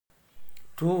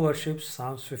True worship,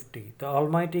 Psalms 50. The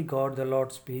Almighty God, the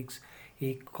Lord speaks.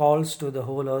 He calls to the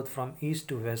whole earth from east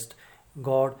to west.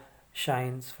 God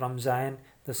shines from Zion,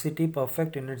 the city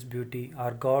perfect in its beauty. Our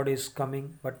God is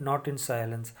coming, but not in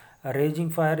silence. A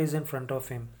raging fire is in front of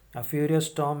him. A furious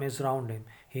storm is round him.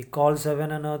 He calls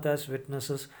heaven and earth as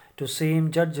witnesses to see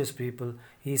him judge his people.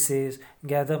 He says,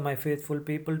 "Gather my faithful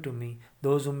people to me,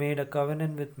 those who made a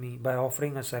covenant with me by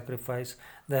offering a sacrifice."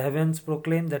 The heavens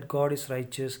proclaim that God is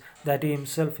righteous, that he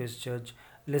himself is judge.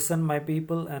 Listen, my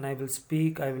people, and I will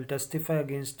speak. I will testify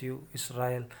against you,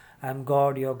 Israel. I am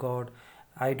God, your God.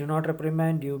 I do not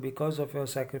reprimand you because of your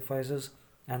sacrifices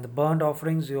and the burnt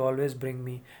offerings you always bring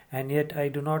me, and yet I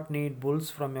do not need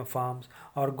bulls from your farms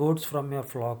or goats from your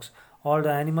flocks. All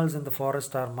the animals in the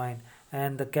forest are mine,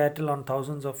 and the cattle on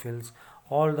thousands of hills.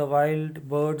 All the wild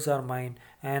birds are mine,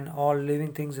 and all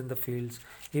living things in the fields.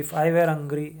 If I were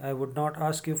hungry, I would not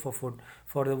ask you for food,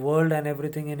 for the world and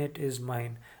everything in it is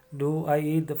mine. Do I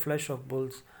eat the flesh of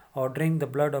bulls, or drink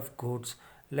the blood of goats?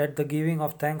 Let the giving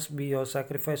of thanks be your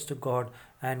sacrifice to God,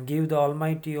 and give the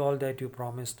Almighty all that you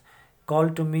promised. Call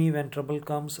to me when trouble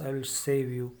comes, I will save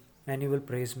you, and you will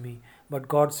praise me. But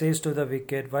God says to the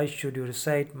wicked, "Why should you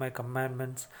recite my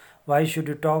commandments? Why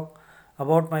should you talk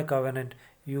about my covenant?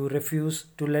 You refuse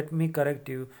to let me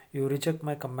correct you. You reject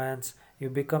my commands.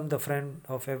 You become the friend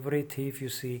of every thief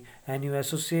you see, and you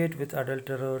associate with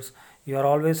adulterers. You are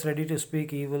always ready to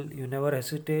speak evil. You never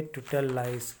hesitate to tell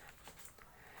lies.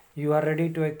 You are ready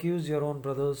to accuse your own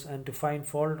brothers and to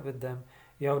find fault with them.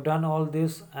 You have done all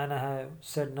this, and I have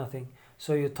said nothing.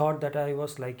 So you thought that I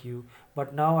was like you.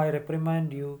 But now I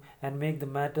reprimand you and make the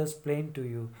matters plain to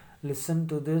you. Listen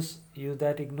to this, you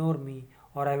that ignore me,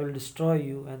 or I will destroy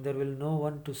you, and there will no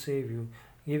one to save you.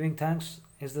 Giving thanks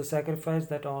is the sacrifice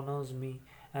that honors me,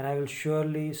 and I will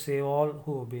surely save all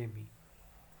who obey me.